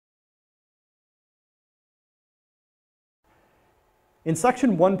In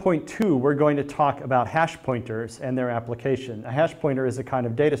section 1.2, we're going to talk about hash pointers and their application. A hash pointer is a kind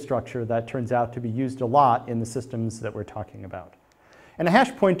of data structure that turns out to be used a lot in the systems that we're talking about. And a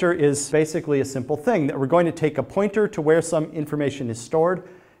hash pointer is basically a simple thing that we're going to take a pointer to where some information is stored,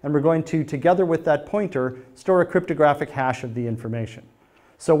 and we're going to, together with that pointer, store a cryptographic hash of the information.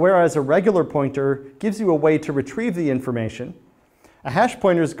 So whereas a regular pointer gives you a way to retrieve the information, a hash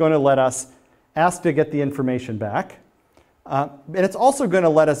pointer is going to let us ask to get the information back. And it's also going to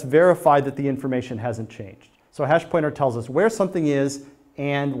let us verify that the information hasn't changed. So a hash pointer tells us where something is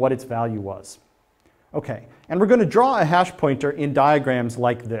and what its value was. Okay, and we're going to draw a hash pointer in diagrams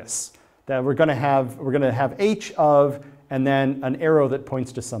like this. That we're going to have h of and then an arrow that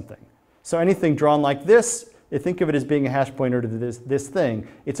points to something. So anything drawn like this, think of it as being a hash pointer to this thing.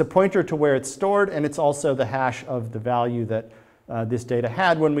 It's a pointer to where it's stored, and it's also the hash of the value that this data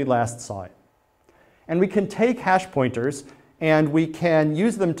had when we last saw it. And we can take hash pointers and we can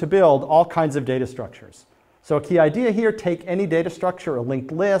use them to build all kinds of data structures. So a key idea here, take any data structure, a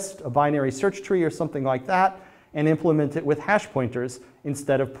linked list, a binary search tree, or something like that, and implement it with hash pointers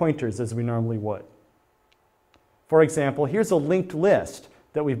instead of pointers as we normally would. For example, here's a linked list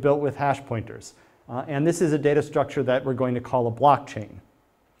that we've built with hash pointers. And this is a data structure that we're going to call a blockchain.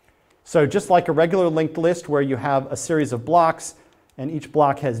 So just like a regular linked list where you have a series of blocks and each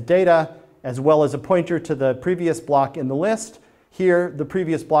block has data, as well as a pointer to the previous block in the list, here the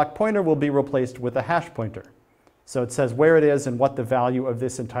previous block pointer will be replaced with a hash pointer. So it says where it is and what the value of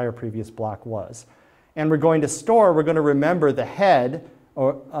this entire previous block was. And we're going to remember the head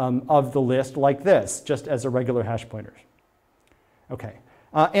of the list like this, just as a regular hash pointer. Okay.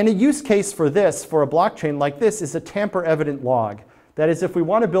 And a use case for this, for a blockchain like this, is a tamper-evident log. That is, if we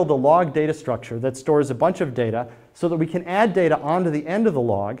want to build a log data structure that stores a bunch of data so that we can add data onto the end of the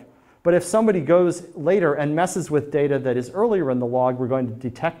log, but if somebody goes later and messes with data that is earlier in the log, we're going to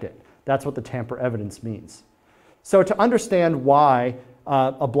detect it. That's what the tamper evidence means. So to understand why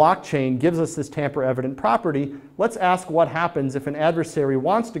a blockchain gives us this tamper evident property, let's ask what happens if an adversary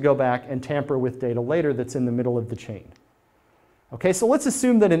wants to go back and tamper with data later that's in the middle of the chain. Okay, so let's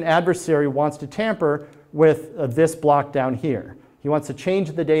assume that an adversary wants to tamper with this block down here. He wants to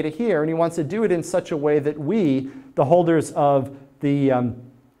change the data here, and he wants to do it in such a way that we, the holders of the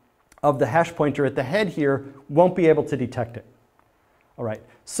hash pointer at the head here, won't be able to detect it. All right,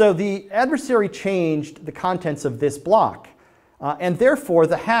 so the adversary changed the contents of this block, and therefore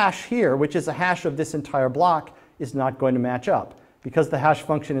the hash here, which is a hash of this entire block, is not going to match up. Because the hash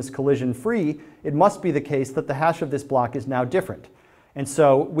function is collision-free, it must be the case that the hash of this block is now different. And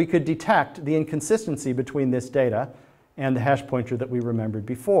so we could detect the inconsistency between this data and the hash pointer that we remembered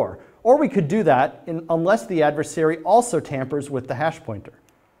before. Or we could do that unless the adversary also tampers with the hash pointer.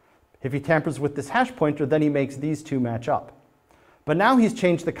 If he tampers with this hash pointer, then he makes these two match up. But now he's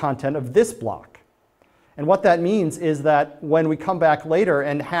changed the content of this block. And what that means is that when we come back later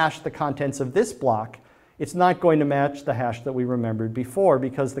and hash the contents of this block, it's not going to match the hash that we remembered before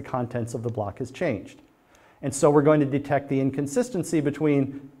because the contents of the block has changed. And so we're going to detect the inconsistency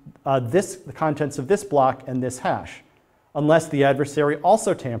between the contents of this block and this hash, unless the adversary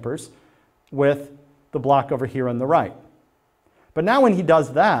also tampers with the block over here on the right. But now when he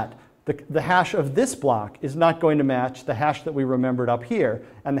does that, the hash of this block is not going to match the hash that we remembered up here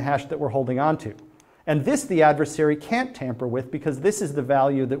and the hash that we're holding on to. And this the adversary can't tamper with because this is the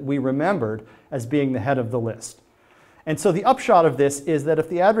value that we remembered as being the head of the list. And so the upshot of this is that if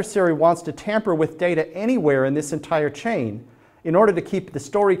the adversary wants to tamper with data anywhere in this entire chain, in order to keep the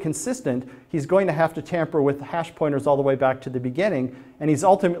story consistent, he's going to have to tamper with the hash pointers all the way back to the beginning, and he's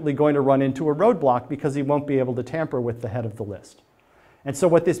ultimately going to run into a roadblock because he won't be able to tamper with the head of the list. And so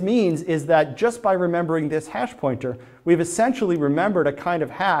what this means is that just by remembering this hash pointer, we've essentially remembered a kind of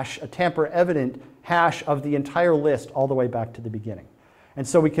hash, a tamper-evident hash of the entire list all the way back to the beginning. And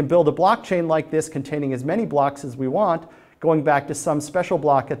so we can build a blockchain like this containing as many blocks as we want, going back to some special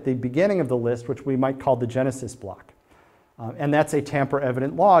block at the beginning of the list, which we might call the genesis block. And that's a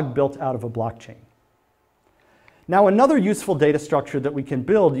tamper-evident log built out of a blockchain. Now another useful data structure that we can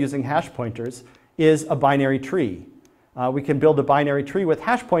build using hash pointers is a binary tree. We can build a binary tree with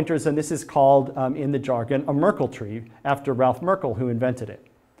hash pointers, and this is called, in the jargon, a Merkle tree, after Ralph Merkle, who invented it.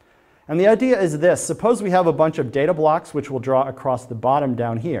 And the idea is this. Suppose we have a bunch of data blocks, which we'll draw across the bottom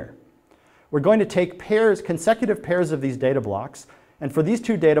down here. We're going to take consecutive pairs of these data blocks, and for these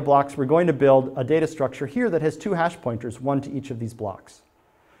two data blocks, we're going to build a data structure here that has two hash pointers, one to each of these blocks.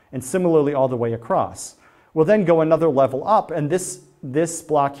 And similarly all the way across. We'll then go another level up, and this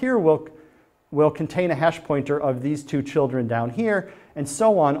block here will contain a hash pointer of these two children down here, and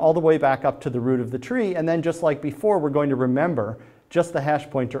so on all the way back up to the root of the tree. And then just like before, we're going to remember just the hash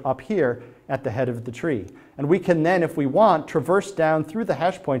pointer up here at the head of the tree. And we can then, if we want, traverse down through the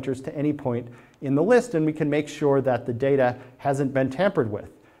hash pointers to any point in the list, and we can make sure that the data hasn't been tampered with.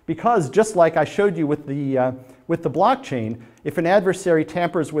 Because just like I showed you with the blockchain, if an adversary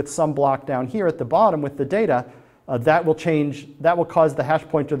tampers with some block down here at the bottom with the data, that will cause the hash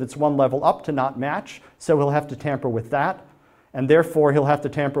pointer that's one level up to not match, so he'll have to tamper with that. And therefore, he'll have to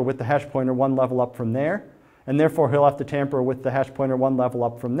tamper with the hash pointer one level up from there. And therefore, he'll have to tamper with the hash pointer one level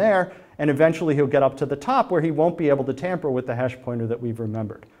up from there. And eventually, he'll get up to the top where he won't be able to tamper with the hash pointer that we've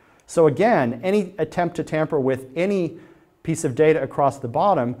remembered. So again, any attempt to tamper with any piece of data across the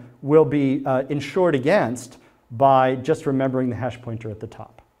bottom will be insured against by just remembering the hash pointer at the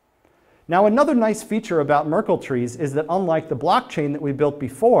top. Now, another nice feature about Merkle trees is that unlike the blockchain that we built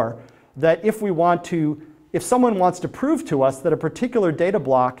before, that if someone wants to prove to us that a particular data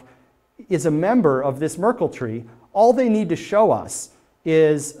block is a member of this Merkle tree, all they need to show us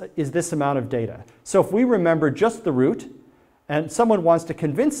is this amount of data. So if we remember just the root, and someone wants to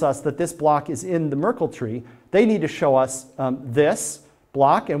convince us that this block is in the Merkle tree, they need to show us this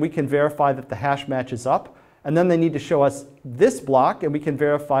block, and we can verify that the hash matches up. And then they need to show us this block, and we can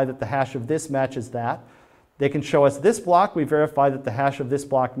verify that the hash of this matches that. They can show us this block, we verify that the hash of this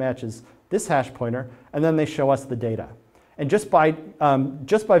block matches this hash pointer, and then they show us the data. And just by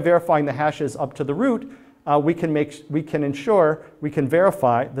verifying the hashes up to the root, we can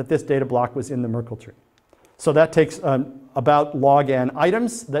verify that this data block was in the Merkle tree. So that takes about log n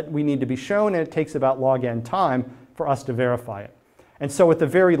items that we need to be shown, and it takes about log n time for us to verify it. And so with a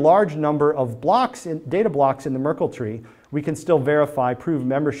very large number of data blocks in the Merkle tree, we can still prove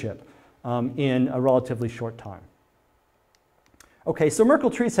membership in a relatively short time. Okay, so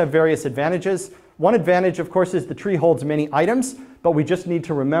Merkle trees have various advantages. One advantage, of course, is the tree holds many items, but we just need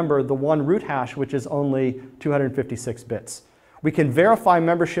to remember the one root hash, which is only 256 bits. We can verify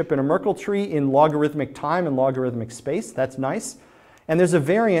membership in a Merkle tree in logarithmic time and logarithmic space. That's nice. And there's a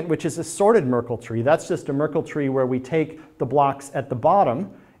variant, which is a sorted Merkle tree. That's just a Merkle tree where we take the blocks at the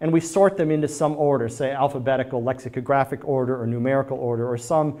bottom and we sort them into some order, say alphabetical, lexicographic order, or numerical order, or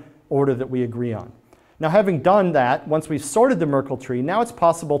some order that we agree on. Now, having done that, once we've sorted the Merkle tree, now it's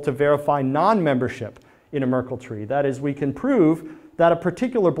possible to verify non-membership in a Merkle tree. That is, we can prove that a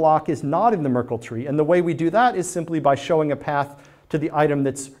particular block is not in the Merkle tree. And the way we do that is simply by showing a path to the item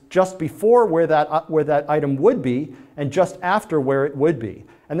that's just before where that item would be and just after where it would be.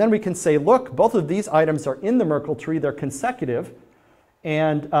 And then we can say, look, both of these items are in the Merkle tree, they're consecutive,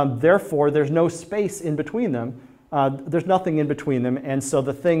 and therefore there's no space in between them. There's nothing in between them, and so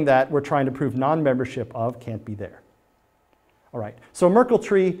the thing that we're trying to prove non-membership of can't be there. All right, so a Merkle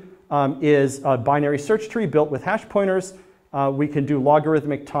tree is a binary search tree built with hash pointers. We can do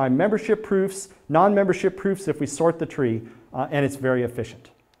logarithmic time membership proofs, non-membership proofs if we sort the tree, and it's very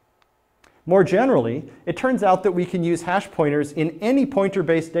efficient. More generally, it turns out that we can use hash pointers in any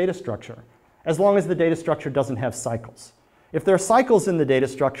pointer-based data structure, as long as the data structure doesn't have cycles. If there are cycles in the data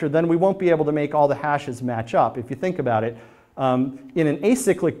structure, then we won't be able to make all the hashes match up. If you think about it, in an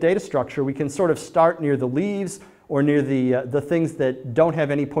acyclic data structure, we can sort of start near the leaves or near the things that don't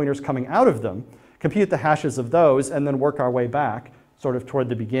have any pointers coming out of them, compute the hashes of those, and then work our way back sort of toward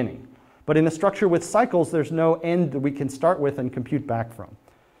the beginning. But in a structure with cycles, there's no end that we can start with and compute back from.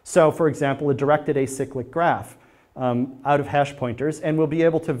 So, for example, a directed acyclic graph out of hash pointers, and we'll be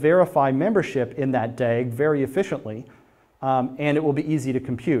able to verify membership in that DAG very efficiently, and it will be easy to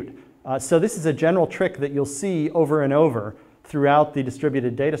compute. So this is a general trick that you'll see over and over throughout the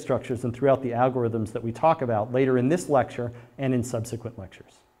distributed data structures and throughout the algorithms that we talk about later in this lecture and in subsequent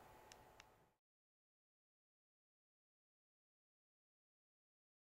lectures.